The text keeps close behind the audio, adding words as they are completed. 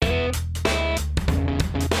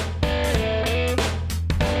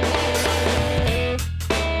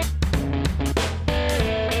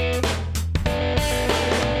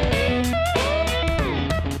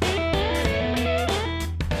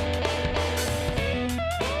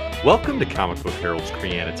Welcome to Comic Book Herald's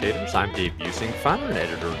Creanitators. I'm Dave Busing, founder and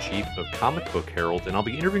editor-in-chief of Comic Book Herald, and I'll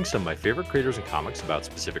be interviewing some of my favorite creators in comics about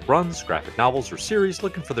specific runs, graphic novels, or series,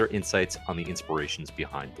 looking for their insights on the inspirations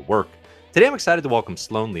behind the work. Today I'm excited to welcome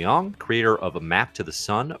Sloan Leong, creator of A Map to the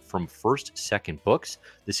Sun from First Second Books.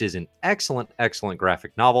 This is an excellent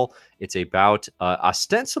graphic novel. It's about,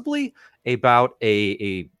 ostensibly about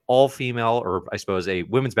a all-female, or I suppose a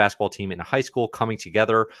women's basketball team in a high school coming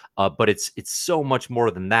together. But it's so much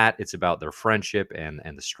more than that. It's about their friendship and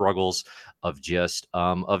the struggles of just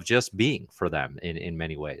being for them in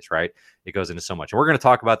many ways, right? It goes into so much. And we're going to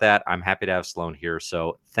talk about that. I'm happy to have Sloan here.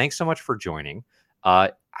 So thanks so much for joining.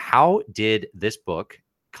 How did this book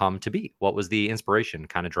come to be? What was the inspiration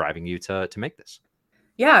kind of driving you to make this?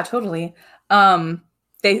 Yeah, totally.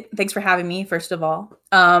 Thanks for having me, first of all.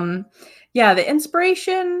 Yeah, the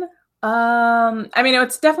inspiration, I mean,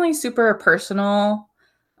 it's definitely super personal.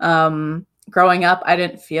 Growing up, I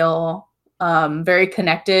didn't feel very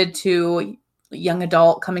connected to young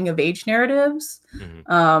adult coming of age narratives.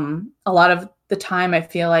 A lot of the time, I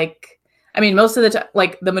feel like, I mean, most of the time,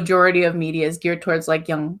 like the majority of media is geared towards like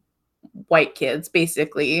young white kids,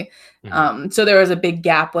 basically. So there was a big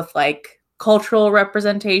gap with like cultural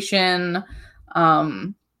representation.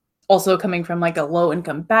 Also coming from like a low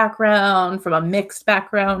income background, from a mixed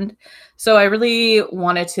background. So I really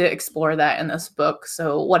wanted to explore that in this book.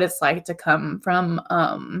 So what it's like to come from,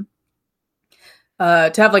 to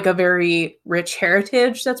have like a very rich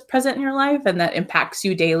heritage that's present in your life and that impacts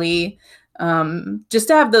you daily. Just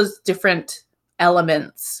to have those different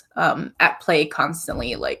elements at play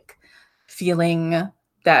constantly, like feeling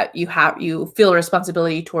that you feel a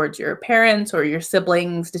responsibility towards your parents or your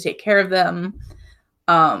siblings to take care of them.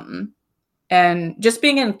 And just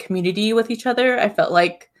being in community with each other, I felt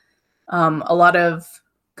like a lot of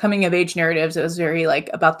coming of age narratives, it was very like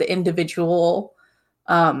about the individual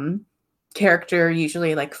character,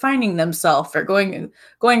 usually like finding themselves or going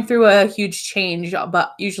through a huge change,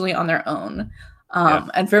 but usually on their own.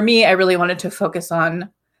 And for me, I really wanted to focus on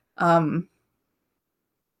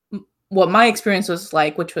what my experience was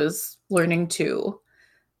like, which was learning to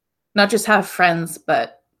not just have friends,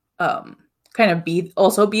 but kind of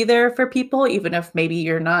be there for people, even if maybe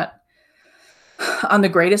you're not on the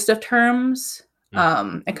greatest of terms,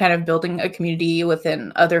 and kind of building a community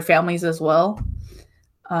within other families as well.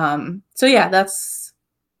 So yeah, that's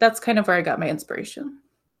kind of where I got my inspiration.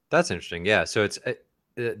 That's interesting. Yeah. So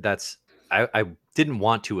that's I didn't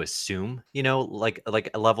want to assume, like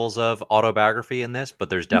levels of autobiography in this, but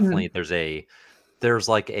there's definitely there's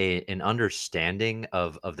like an understanding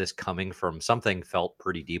of this coming from something felt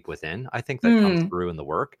pretty deep within. I think that comes through in the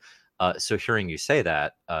work. So hearing you say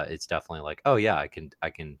that, it's definitely like, oh yeah, I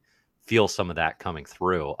can feel some of that coming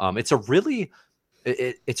through. It's a really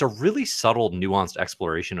subtle, nuanced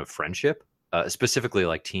exploration of friendship, specifically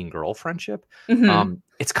like teen girl friendship.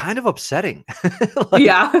 It's kind of upsetting,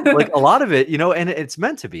 Yeah. like a lot of it, and it's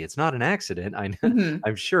meant to be. It's not an accident, Mhm.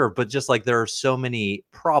 I'm sure, but just like there are so many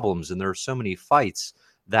problems and there are so many fights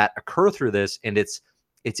that occur through this, and it's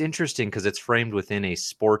interesting because it's framed within a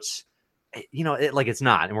sports. Like it's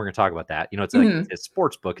not, and we're going to talk about that. It's like Mhm. it's a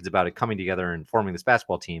sports book. It's about it coming together and forming this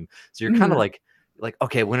basketball team. So you're kind of Mhm. like,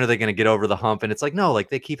 okay, when are they going to get over the hump? And it's like, no,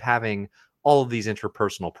 like they keep having all of these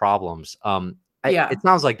interpersonal problems. Yeah. It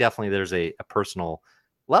sounds like definitely there's a personal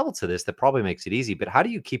level to this that probably makes it easy. But how do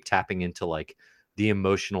you keep tapping into like the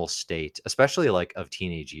emotional state, especially like of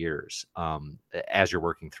teenage years, as you're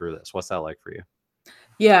working through this? What's that like for you?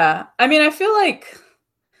 Yeah. I mean, I feel like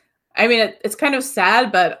it's kind of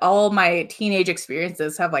sad, but all my teenage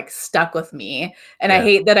experiences have like stuck with me, and I Yeah,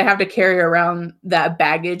 hate that I have to carry around that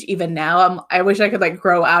baggage even now. I wish I could like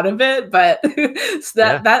grow out of it, but so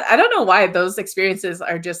yeah, that I don't know why those experiences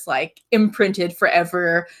are just like imprinted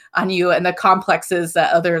forever on you, and the complexes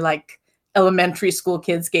that other like elementary school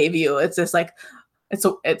kids gave you. It's just like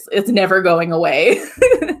it's never going away.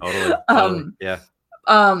 totally, um yeah,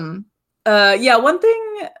 um, yeah, one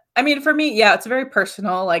thing, I mean, for me, yeah, it's very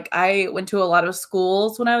personal. Like, I went to a lot of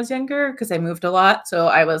schools when I was younger because I moved a lot. So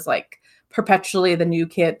I was like perpetually the new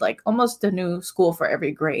kid, like almost a new school for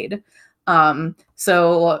every grade.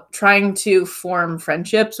 So trying to form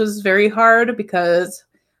friendships was very hard because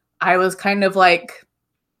I was kind of like,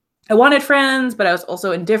 I wanted friends, but I was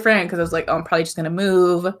also indifferent because I was like, oh, I'm probably just going to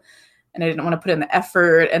move. And I didn't want to put in the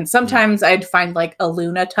effort. And mm, sometimes I'd find like a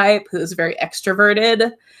Luna type who's very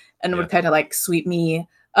extroverted and yeah, would kind of like sweep me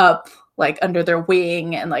up like under their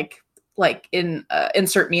wing and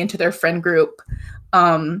insert me into their friend group.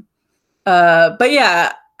 Um, but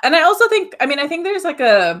yeah, and I also think, I think there's like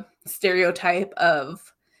a stereotype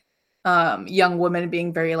of young women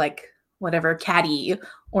being very like whatever catty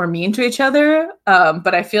or mean to each other.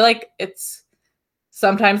 But I feel like it's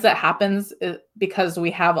sometimes that happens because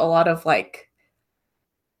we have a lot of like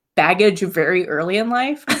baggage very early in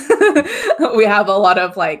life. We have a lot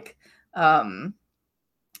of like,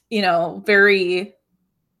 very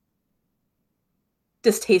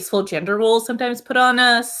distasteful gender roles sometimes put on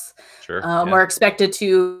us. Sure. We're expected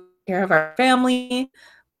to take care of our family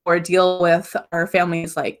or deal with our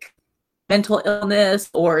family's like mental illness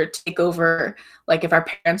or take over. Like if our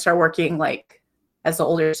parents are working, like as the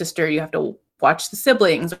older sister, you have to watch the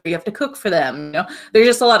siblings or you have to cook for them. There's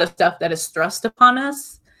just a lot of stuff that is thrust upon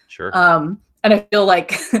us. Sure. And I feel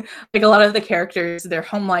like like a lot of the characters, their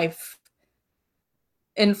home life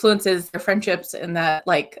influences their friendships, and that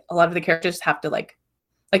like a lot of the characters have to like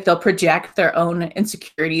they'll project their own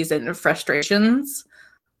insecurities and frustrations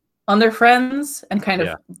on their friends and kind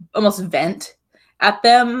of almost vent at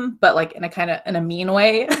them, but like in a mean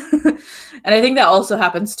way. And I think that also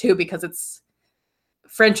happens too because it's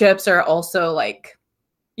friendships are also like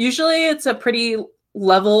usually it's a pretty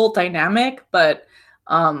level dynamic, but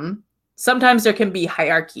sometimes there can be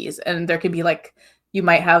hierarchies and there can be like you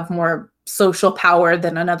might have more social power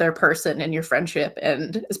than another person in your friendship,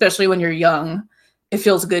 and especially when you're young, it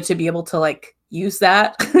feels good to be able to like use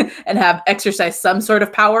that and have exercise some sort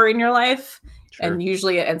of power in your life. Sure. And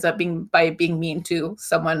usually it ends up being by being mean to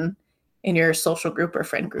someone in your social group or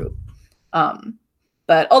friend group.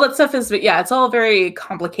 But all that stuff is, it's all very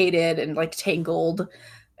complicated and like tangled.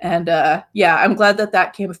 And I'm glad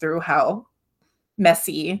that came through how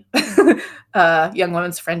messy young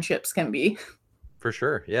women's friendships can be. For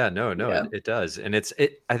sure. Yeah, no, it does. And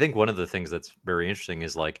I think one of the things that's very interesting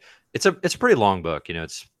is like, it's a pretty long book,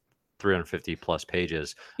 it's 350 plus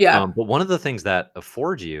pages. Yeah. But one of the things that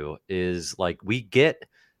affords you is like,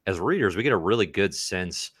 as readers, we get a really good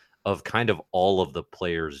sense of kind of all of the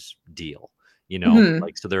players' deal,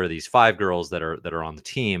 like, so there are these 5 girls that are on the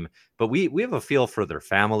team, but we have a feel for their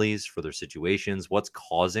families, for their situations, what's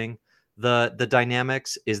causing the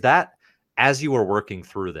dynamics. Is that as you were working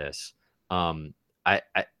through this, I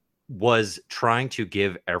was trying to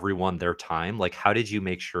give everyone their time. Like, how did you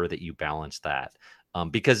make sure that you balanced that?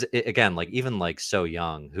 Because again, like even like So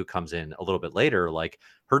Young, who comes in a little bit later, like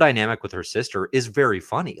her dynamic with her sister is very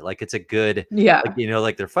funny. Like it's a good, like,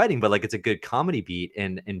 like they're fighting, but like it's a good comedy beat.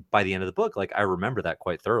 And by the end of the book, like I remember that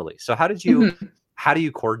quite thoroughly. So how do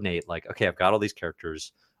you coordinate? Like, okay, I've got all these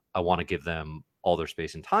characters. I want to give them all their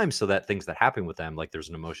space and time so that things that happen with them, like there's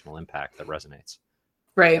an emotional impact that resonates.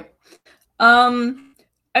 Right.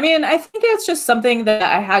 I mean, I think it's just something that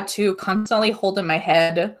I had to constantly hold in my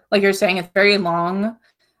head. Like you're saying, it's very long.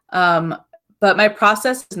 But my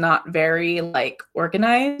process is not very like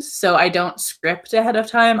organized. So I don't script ahead of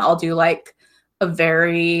time. I'll do like a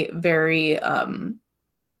very, very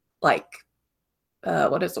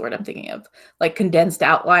what is the word I'm thinking of? Like condensed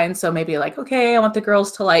outline. So maybe like, okay, I want the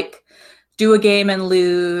girls to like do a game and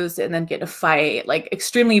lose and then get a fight, like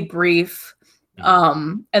extremely brief.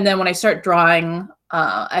 And then when I start drawing,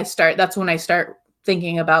 that's when I start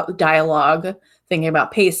thinking about dialogue, thinking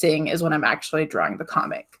about pacing is when I'm actually drawing the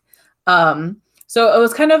comic. So it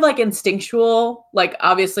was kind of like instinctual. Like,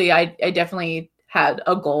 obviously I definitely had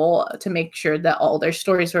a goal to make sure that all their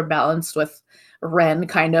stories were balanced with Ren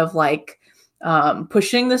kind of like,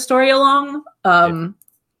 pushing the story along.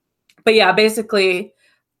 But yeah, basically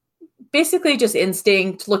just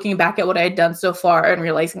instinct, looking back at what I had done so far and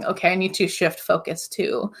realizing, okay, I need to shift focus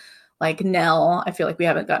to like Nell. I feel like we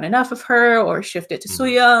haven't gotten enough of her, or shift it to So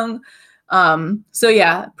Young. So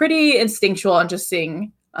yeah, pretty instinctual and just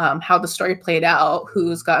seeing how the story played out,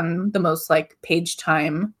 who's gotten the most like page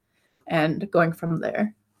time, and going from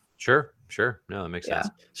there. Sure. No, that makes sense.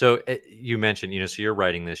 So you mentioned, so you're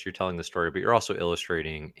writing this, you're telling the story, but you're also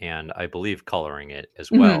illustrating and I believe coloring it as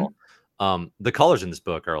well. The colors in this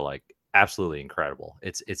book are like absolutely incredible.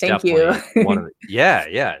 It's Thank definitely you. one of the,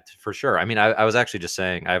 yeah, for sure. I mean, I was actually just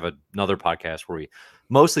saying, I have another podcast where we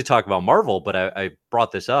mostly talk about Marvel, but I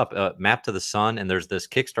brought this up, Map to the Sun, and there's this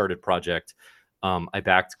Kickstarted project I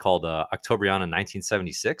backed called Octobriana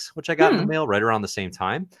 1976, which I got in the mail right around the same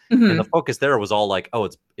time. And the focus there was all like, oh,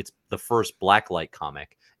 it's the first Blacklight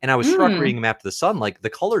comic. And I was struck reading Map to the Sun, like the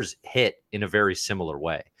colors hit in a very similar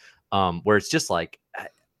way, where it's just like,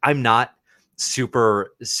 I'm not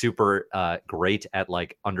super great at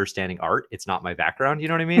like understanding art. It's not my background, you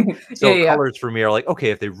know what I mean? So colors for me are like, okay,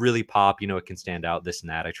 if they really pop, it can stand out, this and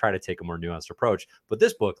that. I try to take a more nuanced approach, but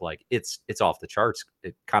this book, like it's off the charts.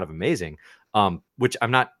 It's kind of amazing. Which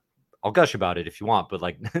I'll gush about it if you want, but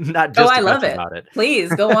like not just I love it. About it.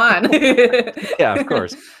 Please go on. Yeah, of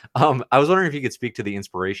course. I was wondering if you could speak to the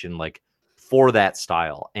inspiration like for that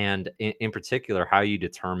style, and in particular, how you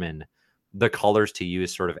determine the colors to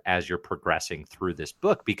use sort of as you're progressing through this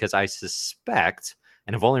book, because I suspect,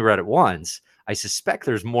 and I've only read it once, I suspect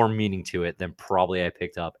there's more meaning to it than probably I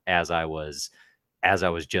picked up as I was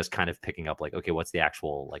just kind of picking up like, okay, what's the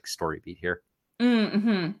actual like story beat here?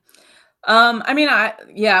 Mm-hmm. I mean,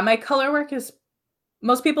 my color work is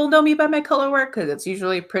most people know me by my color work because it's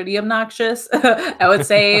usually pretty obnoxious. I would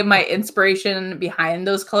say my inspiration behind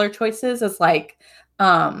those color choices is like,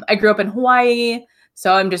 I grew up in Hawaii,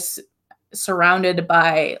 so I'm just surrounded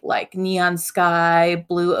by like neon sky,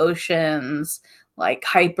 blue oceans, like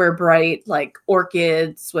hyper bright, like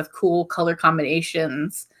orchids with cool color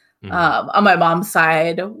combinations. Mhm. On my mom's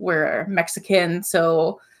side, we're Mexican,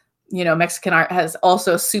 so Mexican art has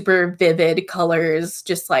also super vivid colors,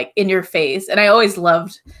 just like in your face. And I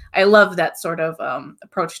love that sort of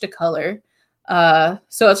approach to color.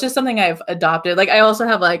 So it's just something I've adopted. Like I also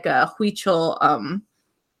have like a huichol,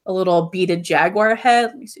 a little beaded jaguar head.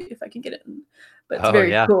 Let me see if I can get it. But it's Oh very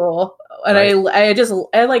yeah, cool. And right.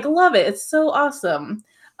 I like love it. It's so awesome.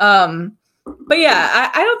 But yeah,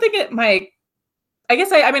 I don't think I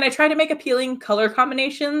guess I mean I try to make appealing color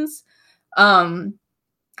combinations.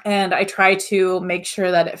 And I try to make sure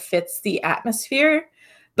that it fits the atmosphere.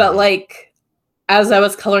 But Mhm. like as I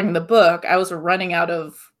was coloring the book, I was running out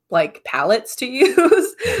of like palettes to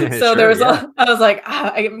use. So Sure, yeah. I was like,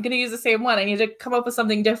 I'm gonna use the same one. I need to come up with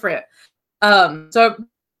something different. So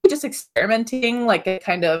just experimenting, like a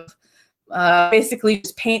kind of basically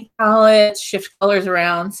just paint palettes, shift colors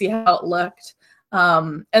around, see how it looked.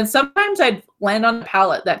 And sometimes I'd land on a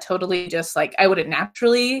palette that totally just like I wouldn't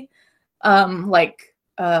naturally like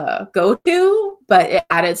go to, but it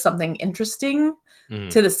added something interesting Mhm.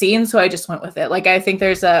 to the scene, so I just went with it. Like I think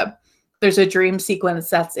there's a dream sequence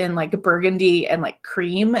that's in like burgundy and like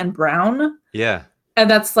cream and brown, Yeah. and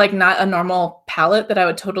that's like not a normal palette that I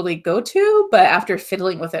would totally go to, but after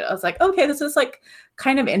fiddling with it I was like, okay, this is like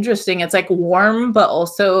kind of interesting. It's like warm but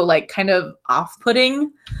also like kind of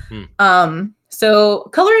off-putting. Hmm. So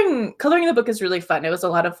coloring the book is really fun. It was a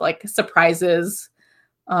lot of like surprises.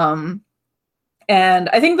 um and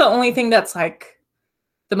I think the only thing that's like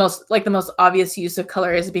the most obvious use of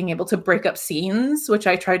color is being able to break up scenes, which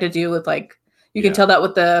I try to do with like you can Yeah. tell that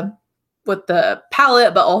with the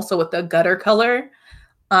palette, but also with the gutter color.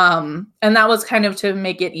 And that was kind of to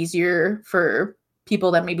make it easier for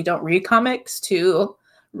people that maybe don't read comics to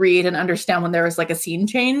read and understand when there was like a scene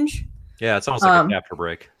change. Yeah, it's almost like a Um, chapter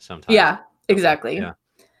break sometimes. yeah, Okay. exactly. Yeah.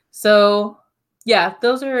 So yeah,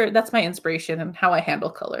 that's my inspiration and how I handle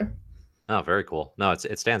color. Oh, very cool. No,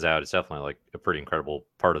 it stands out. It's definitely like a pretty incredible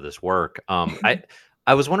part of this work.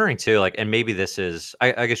 I was wondering too, like, and maybe this is,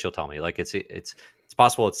 I guess you'll tell me, like, it's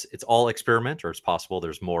possible it's all experiment, or it's possible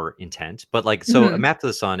there's more intent. But like, so a Hmm. map to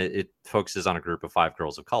the sun, it focuses on a group of five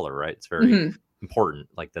girls of color, right? It's very Hmm. important,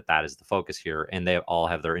 like that is the focus here, and they all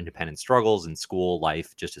have their independent struggles in school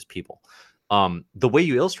life, just as people. The way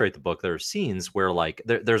you illustrate the book, there are scenes where like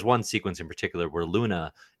there's one sequence in particular where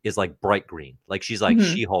Luna is like bright green, like she's like Hmm.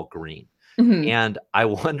 She-Hulk green, Hmm. and I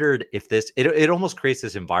wondered if it almost creates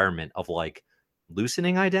this environment of like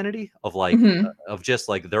loosening identity, of like Hmm. of just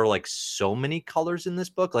like there are like so many colors in this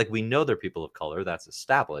book. Like we know they're people of color, that's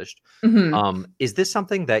established. Hmm. Is this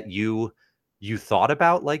something that you thought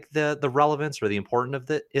about, like the relevance or the importance of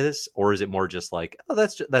the is, or is it more just like, oh,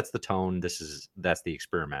 that's the tone. That's the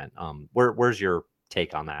experiment. Where's your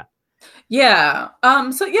take on that? Yeah.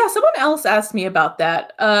 So yeah, someone else asked me about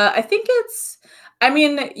that. I think I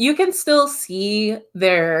mean, you can still see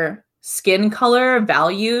their skin color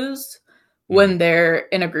values Mhm. when they're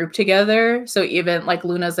in a group together. So even like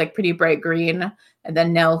Luna's like pretty bright green, and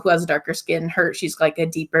then Nell, who has darker skin, she's like a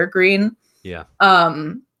deeper green. Yeah.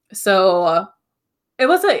 Um, so it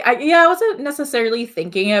wasn't I wasn't necessarily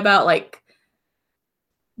thinking about like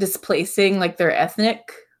displacing like their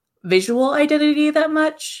ethnic visual identity that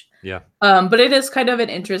much. Yeah. But it is kind of an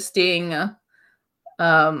interesting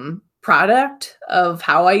product of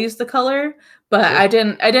how I use the color. But Sure.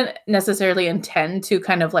 I didn't necessarily intend to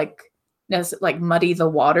kind of like like muddy the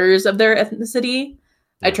waters of their ethnicity.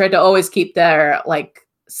 I Yeah. tried to always keep their like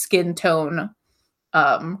skin tone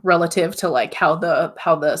relative to like how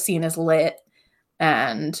the scene is lit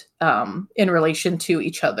and in relation to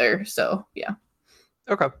each other. So yeah.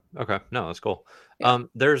 Okay. Okay. No, that's cool. Yeah.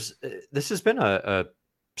 There's this has been a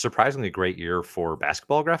surprisingly great year for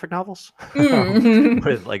basketball graphic novels. Mm.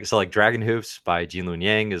 With like, so like Dragon Hoops by Jean Lun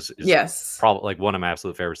Yang is Yes. probably like one of my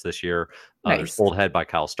absolute favorites this year. There's Nice. Old Head by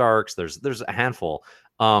Kyle Starks. There's a handful.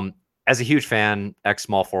 Um, as a huge fan, ex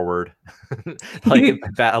small forward, like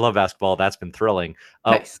I love basketball. That's been thrilling.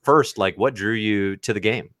 Nice. First, like, what drew you to the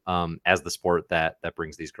game as the sport that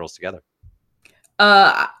brings these girls together?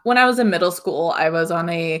 When I was in middle school, I was on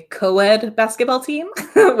a co-ed basketball team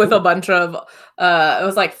with a bunch of it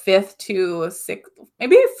was like fifth to sixth,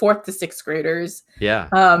 maybe fourth to sixth graders.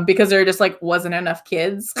 Yeah. Because there just like wasn't enough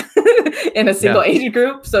kids in a single age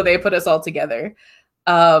group, so they put us all together.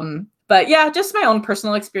 But yeah, just my own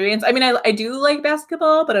personal experience. I mean, I do like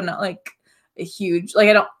basketball, but I'm not like a huge, like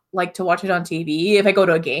I don't like to watch it on TV. If I go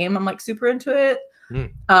to a game, I'm like super into it.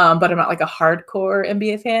 But I'm not like a hardcore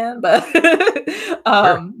NBA fan. But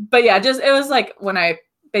but yeah, just it was like when I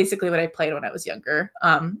played when I was younger.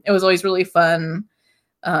 It was always really fun.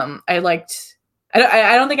 I liked.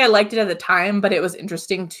 I don't think I liked it at the time, but it was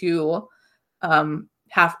interesting to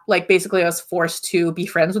have like basically I was forced to be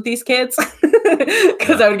friends with these kids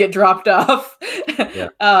because I would get dropped off. Yeah.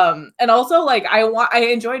 And also like I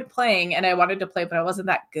enjoyed playing and I wanted to play, but I wasn't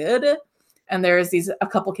that good. And there's a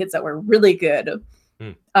couple kids that were really good.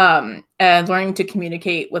 And learning to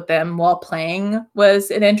communicate with them while playing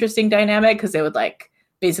was an interesting dynamic because they would like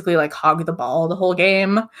basically like hog the ball the whole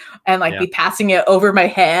game and like be passing it over my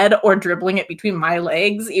head or dribbling it between my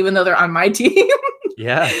legs, even though they're on my team.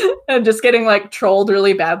 Yeah. And just getting like trolled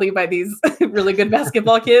really badly by these really good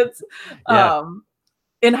basketball kids.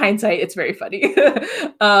 In hindsight, it's very funny.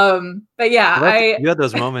 But yeah, you had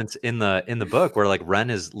those moments in the book where like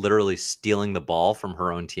Ren is literally stealing the ball from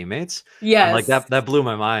her own teammates. Yes. And, like that blew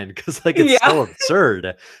my mind because like it's so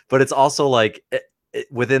absurd, but it's also like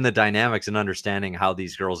within the dynamics and understanding how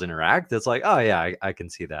these girls interact. It's like, oh yeah, I can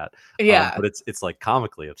see that. Yeah. But it's like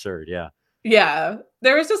comically absurd. Yeah. Yeah.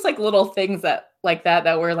 There was just like little things that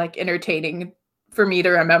were like entertaining for me to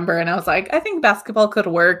remember. And I was like, I think basketball could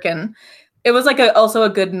work. And it was like also a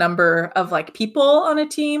good number of like people on a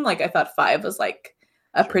team. Like I thought 5 was like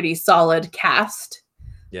a pretty solid cast.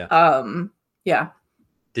 Yeah. Yeah.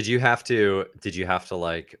 Did you have to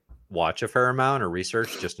like watch a fair amount or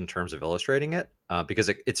research just in terms of illustrating it? Because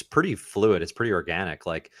it's pretty fluid. It's pretty organic.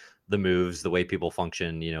 Like the moves, the way people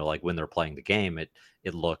function, you know, like when they're playing the game, it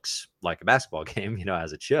looks like a basketball game, you know,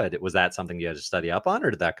 as it should. Was that something you had to study up on, or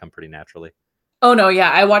did that come pretty naturally? Oh no, yeah.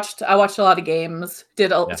 I watched a lot of games,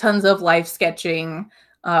 did tons of live sketching.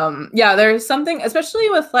 Yeah, there's something, especially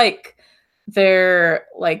with like their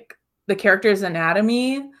like the character's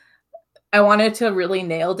anatomy. I wanted to really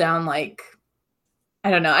nail down like I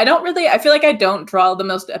don't know. I feel like I don't draw the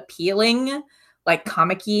most appealing like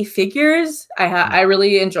comic-y figures. I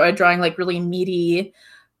really enjoy drawing like really meaty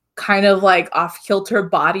kind of like off-kilter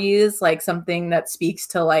bodies, like something that speaks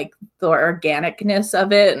to like the organicness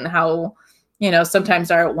of it and how, you know, sometimes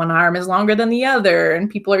our one arm is longer than the other and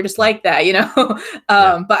people are just like that, you know.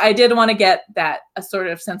 But I did want to get a sort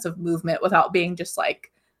of sense of movement without being just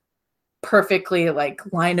like perfectly like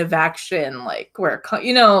line of action, like where,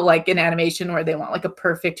 you know, like in animation where they want like a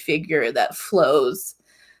perfect figure that flows.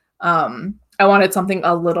 I wanted something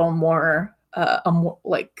a little more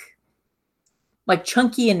like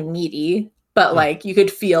chunky and meaty, but like you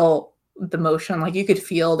could feel the motion, like you could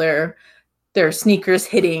feel their sneakers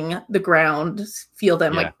hitting the ground, feel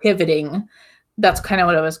them like pivoting. That's kind of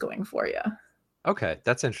what I was going for. Yeah. Okay,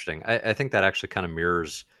 that's interesting. I think that actually kind of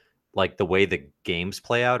mirrors like the way the games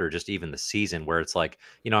play out, or just even the season, where it's like,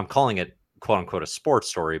 you know, I'm calling it quote unquote a sports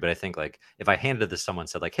story, but I think like if I handed this to someone,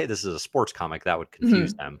 said like, hey, this is a sports comic, that would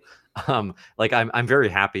confuse them. Like I'm very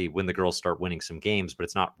happy when the girls start winning some games, but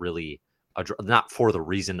it's not really not for the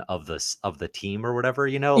reason of the team or whatever,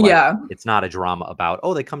 you know. Like, it's not a drama about,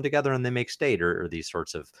 oh, they come together and they make state, or these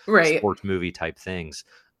sorts of sports movie type things.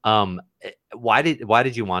 Why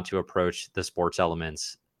did you want to approach the sports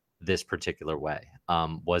elements this particular way?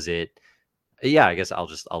 Was it, I guess I'll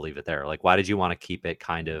leave it there. Like, why did you want to keep it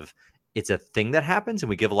kind of, it's a thing that happens and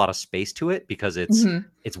we give a lot of space to it because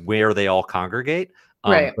it's where they all congregate.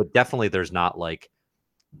 But definitely there's not like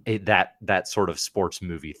that sort of sports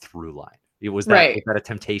movie through line. Was that a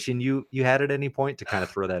temptation you had at any point to kind of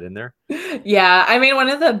throw that in there? Yeah, I mean, one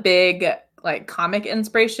of the big like comic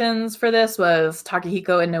inspirations for this was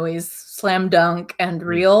Takahiko Inoue's Slam Dunk and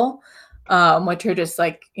Real, which are just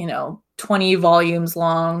like, you know, 20 volumes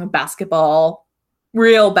long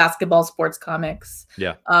real basketball sports comics.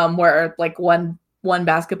 Yeah. Where like one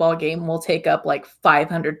basketball game will take up like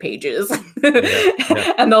 500 pages.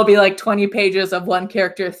 And there'll be like 20 pages of one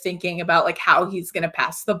character thinking about like how he's going to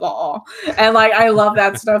pass the ball. And like, I love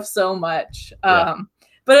that stuff so much. But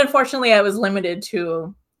unfortunately I was limited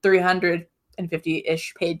to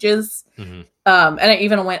 350-ish pages. And I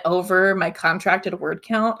even went over my contracted word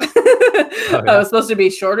count. I was supposed to be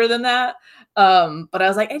shorter than that. But I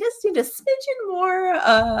was like, I just need a smidgen more,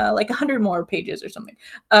 like 100 more pages or something.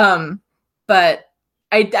 But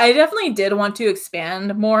I definitely did want to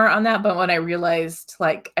expand more on that, but when I realized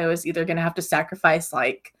like I was either gonna have to sacrifice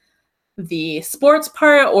like the sports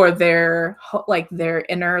part or their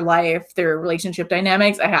inner life, their relationship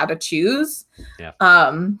dynamics, I had to choose. Yeah.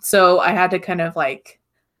 So I had to kind of like,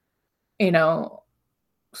 you know,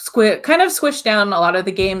 kind of squish down a lot of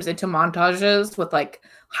the games into montages with like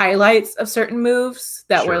highlights of certain moves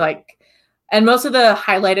that were Sure. like, and most of the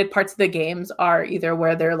highlighted parts of the games are either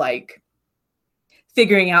where they're like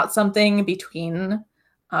figuring out something between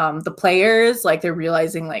the players, like they're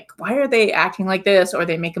realizing like why are they acting like this, or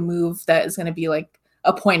they make a move that is going to be like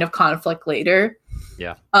a point of conflict later.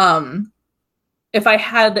 Yeah. If I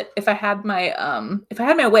had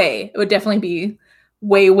my way, it would definitely be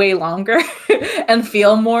way longer and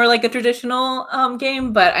feel more like a traditional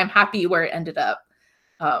game. But I'm happy where it ended up.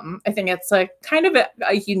 I think it's like kind of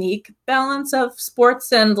a unique balance of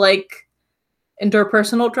sports and like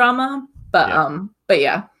interpersonal drama. But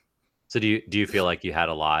yeah. So do you feel like you had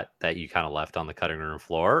a lot that you kind of left on the cutting room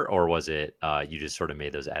floor, or was it you just sort of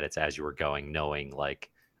made those edits as you were going, knowing like,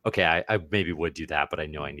 okay, I maybe would do that, but I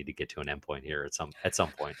know I need to get to an endpoint here at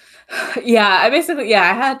some point. Yeah, I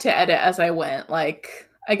had to edit as I went. Like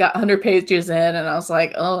I got 100 pages in and I was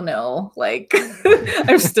like, oh no, like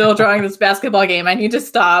I'm still drawing this basketball game. I need to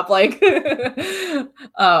stop. Like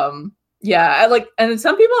yeah, and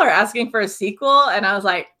some people are asking for a sequel and I was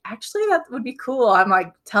like, actually that would be cool. I'm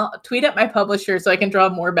like, tweet at my publisher so I can draw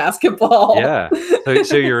more basketball. Yeah.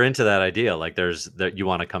 So you're into that idea, like there's that you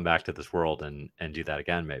want to come back to this world and do that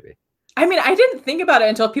again, maybe. I mean, I didn't think about it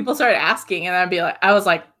until people started asking, and I was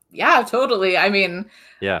like, yeah, totally. I mean,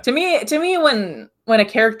 Yeah. to me, when a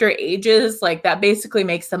character ages, like that basically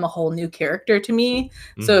makes them a whole new character to me.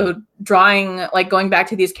 Mhm. So drawing, like going back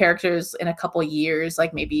to these characters in a couple years,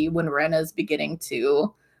 like maybe when Rena's beginning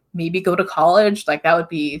to maybe go to college, like that would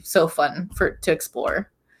be so fun to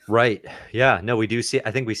explore. Right. Yeah. No, we do see.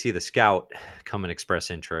 I think we see the scout come and express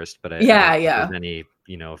interest, but I don't Yeah, think yeah, there's any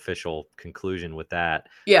official conclusion with that.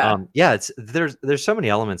 yeah. Yeah. It's there's so many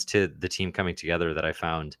elements to the team coming together that I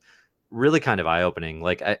found really kind of eye opening.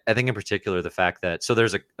 Like I think in particular the fact that so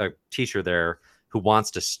there's a teacher there who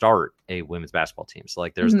wants to start a women's basketball team. So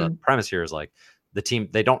like there's the Mhm. premise here is like the team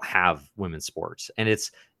they don't have women's sports, and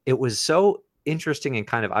it was so interesting and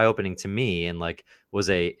kind of eye opening to me, and like was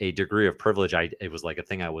a degree of privilege. It was like a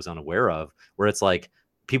thing I was unaware of, where it's like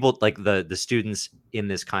people like the students in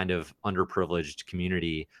this kind of underprivileged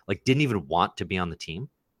community like didn't even want to be on the team.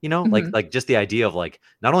 Mhm. Like just the idea of like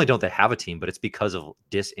not only don't they have a team, but it's because of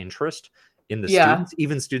disinterest in the Yeah. students,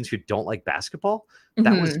 even students who don't like basketball.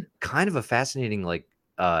 That was Mhm. kind of a fascinating like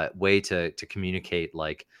way to communicate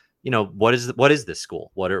like what is this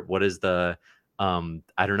school? What is the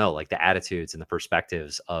I don't know, like the attitudes and the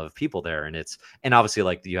perspectives of people there. And obviously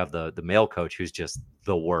like you have the male coach who's just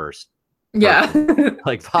the worst Yeah. person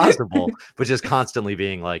like possible, but just constantly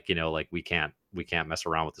being like, like we can't mess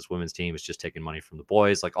around with this women's team. It's just taking money from the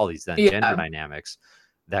boys, like all these then gender Yeah. dynamics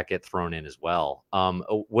that get thrown in as well.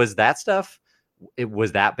 Was that stuff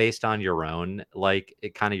was that based on your own like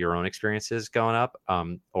kind of your own experiences going up,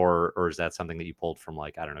 or is that something that you pulled from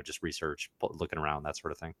like I don't know, just research, looking around, that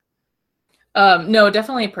sort of thing? No,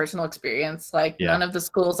 definitely personal experience. Like Yeah. none of the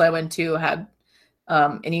schools I went to had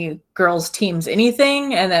any girls teams,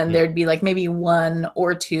 anything. And then Mm. there'd be like maybe one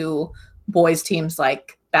or two boys teams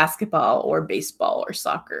like basketball or baseball or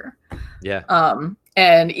soccer. Yeah.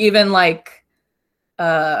 And even like,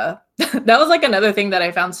 that was like another thing that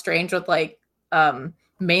I found strange with like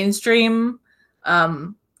mainstream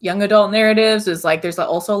young adult narratives is like there's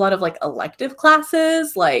also a lot of like elective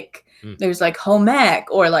classes, like Mm. there's like home ec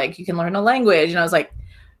or like you can learn a language. And I was like,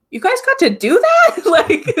 you guys got to do that?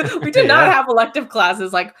 Like we did not Yeah. have elective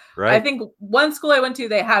classes. Like I Right. think one school I went to,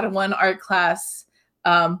 they had one art class,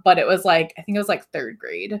 but it was like I think it was like third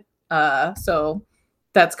grade. So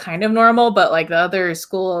that's kind of normal, but like the other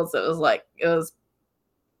schools, it was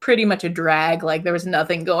pretty much a drag. Like there was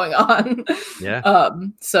nothing going on. Yeah.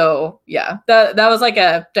 So yeah, that was like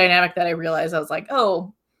a dynamic that I realized. I was like,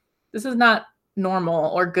 oh, this is not normal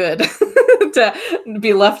or good to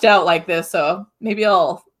be left out like this. So maybe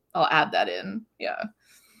I'll add that in. Yeah.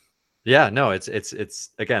 Yeah, no, it's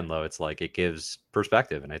again though, it's like it gives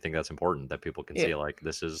perspective, and I think that's important that people can Yeah. see like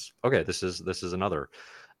this is okay, this is another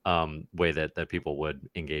way that people would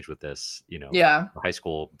engage with this, Yeah. high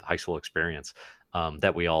school experience.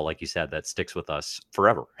 that we all, like you said, that sticks with us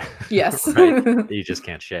forever, Yes. right? That you just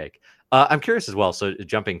can't shake. I'm curious as well. So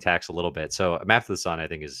jumping tacks a little bit. So Map to the Sun, I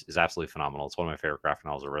think is absolutely phenomenal. It's one of my favorite graphic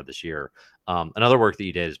novels I read this year. Another work that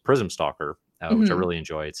you did is Prism Stalker, which I Mhm. really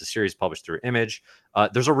enjoy. It's a series published through Image.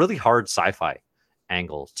 There's a really hard sci-fi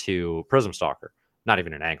angle to Prism Stalker. Not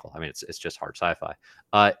even an angle. I mean, it's just hard sci-fi.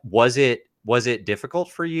 Was it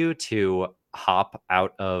difficult for you to hop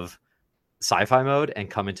out of sci-fi mode and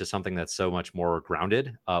come into something that's so much more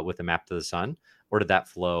grounded with the Map to the Sun, or did that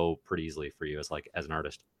flow pretty easily for you as an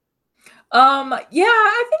artist? Yeah,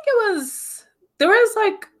 I think there was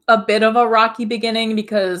like a bit of a rocky beginning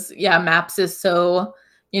because yeah, Maps is so,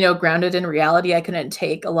 grounded in reality. I couldn't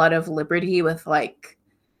take a lot of liberty with like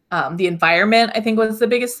the environment. I think was the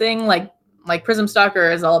biggest thing. Like Prism Stalker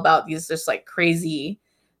is all about these just like crazy,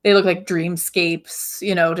 they look like dreamscapes,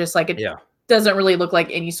 just like it Yeah. doesn't really look like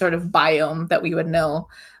any sort of biome that we would know.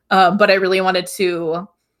 But I really wanted to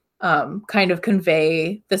kind of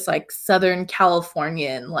convey this like Southern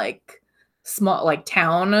Californian like small like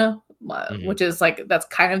town, Hmm. which is like that's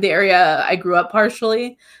kind of the area I grew up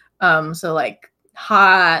partially. So like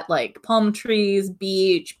hot, like palm trees,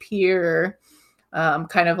 beach, pier,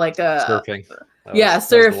 kind of like a Surfing. yeah, That was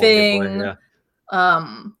the one giveaway. surfing,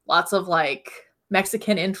 Yeah. lots of like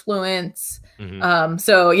Mexican influence. Hmm.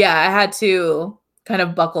 So yeah, I had to kind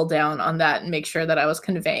of buckle down on that and make sure that I was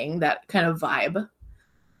conveying that kind of vibe.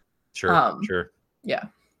 Sure. Um, Sure. yeah.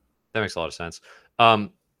 That makes a lot of sense.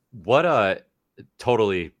 What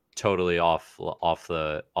totally off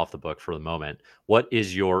the book for the moment. What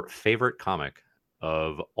is your favorite comic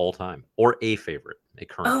of all time, or a current favorite?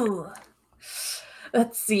 Oh,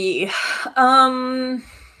 let's see. Um,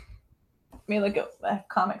 Let me look at my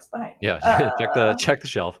comics behind me. Yeah, check the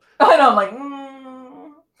shelf. I know. I'm like,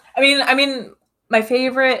 I mean, my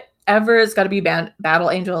favorite ever has got to be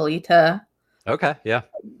Battle Angel Alita. Okay, yeah.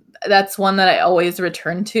 That's one that I always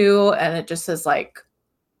return to, and it just is like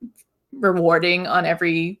rewarding on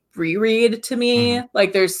every reread to me. Hmm.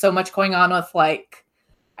 Like, there's so much going on with like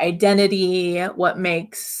identity. What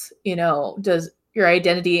makes, does your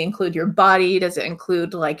identity include your body? Does it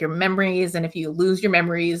include like your memories? And if you lose your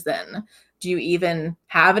memories, then do you even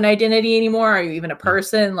have an identity anymore? Are you even a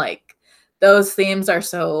person? Like, those themes are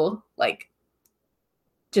so like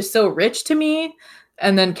just so rich to me.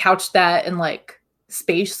 And then couch that in like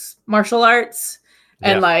space martial arts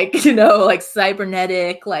and Yeah, like, like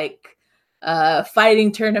cybernetic, like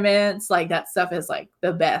fighting tournaments, like that stuff is like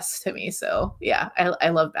the best to me. So yeah, I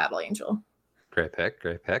love Battle Angel. great pick,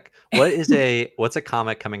 great pick. What's a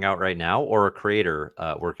comic coming out right now, or a creator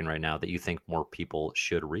working right now that you think more people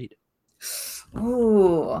should read?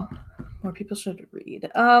 Ooh, more people should read.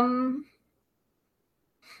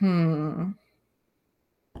 Hmm.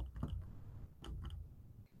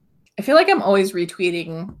 I feel like I'm always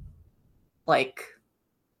retweeting like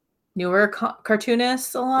newer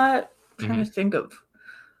cartoonists a lot. I'm trying Hmm. to think of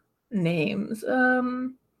names.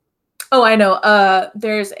 Oh, I know.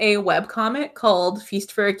 There's a web comic called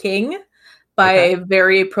Feast for a King by Okay, a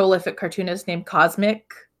very prolific cartoonist named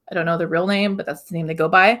Cosmic. I don't know the real name, but that's the name they go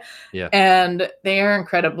by. yeah. And they are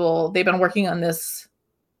incredible. They've been working on this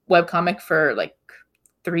web comic for like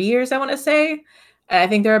 3 years, I want to say. And I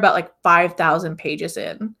think they're about like 5,000 pages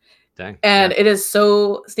in. Dang, And yeah. it is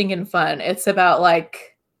so stinking fun. It's about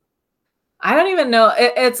like, I don't even know.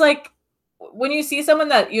 It's like when you see someone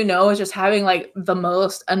that is just having like the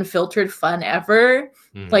most unfiltered fun ever,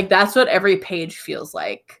 Hmm. like that's what every page feels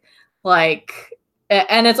like. Like,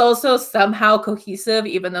 and it's also somehow cohesive,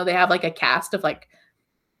 even though they have like a cast of like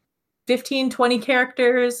 15, 20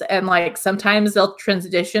 characters. And like sometimes they'll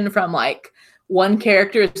transition from like one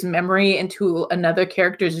character's memory into another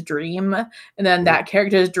character's dream. And then Ooh, that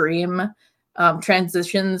character's dream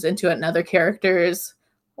transitions into another character's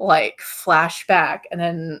like flashback. And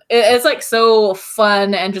then it's like so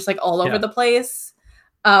fun and just like all over yeah. the place.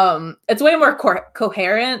 It's way more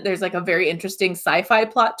coherent. There's like a very interesting sci-fi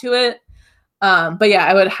plot to it. But yeah,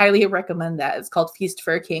 I would highly recommend that. It's called Feast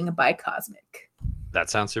for a King by Cosmic. That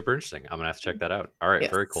sounds super interesting. I'm gonna have to check that out. All right,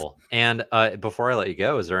 very Yes. cool. And before I let you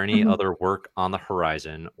go, is there any Mhm. other work on the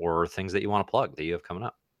horizon or things that you want to plug that you have coming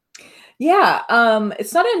up? Yeah,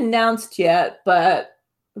 it's not announced yet, but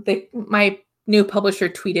my new publisher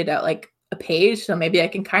tweeted out like a page, so maybe I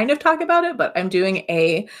can kind of talk about it. But I'm doing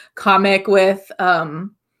a comic with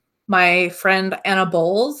my friend Anna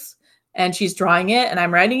Bowles, and she's drawing it, and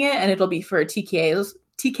I'm writing it, and it'll be for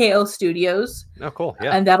TKO Studios, Oh, cool.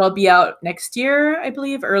 Yeah. and that'll be out next year, I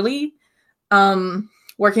believe, early.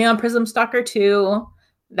 Working on Prism Stalker 2.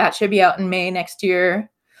 That should be out in May next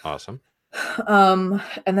year. Awesome. And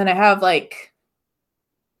then I have like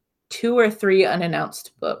 2 or 3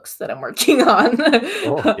 unannounced books that I'm working on.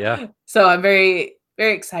 Oh, yeah. So I'm very,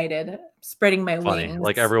 very excited, spreading my Funny. wings.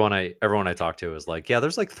 Like everyone I talk to is like, yeah,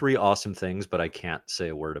 there's like 3 awesome things, but I can't say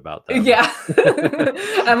a word about them. Yeah.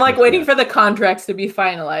 I'm like Just waiting yet. for the contracts to be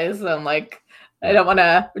finalized. I'm like, I Yeah. don't want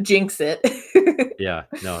to jinx it. Yeah,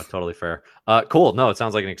 no, totally fair. Cool. No, it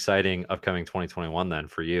sounds like an exciting upcoming 2021 then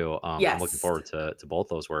for you. I'm looking Yes. forward to both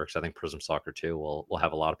those works. I think Prism Soccer 2 will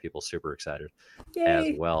have a lot of people super excited as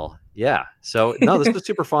Yay. well. Yeah. So no, this was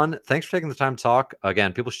super fun. Thanks for taking the time to talk.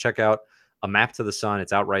 Again, people should check out A Map to the Sun.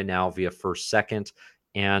 It's out right now via First Second.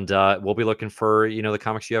 And we'll be looking for, the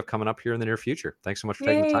comics you have coming up here in the near future. Thanks so much for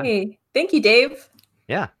taking the time. Yay. Thank you, Dave.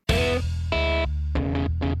 Yeah.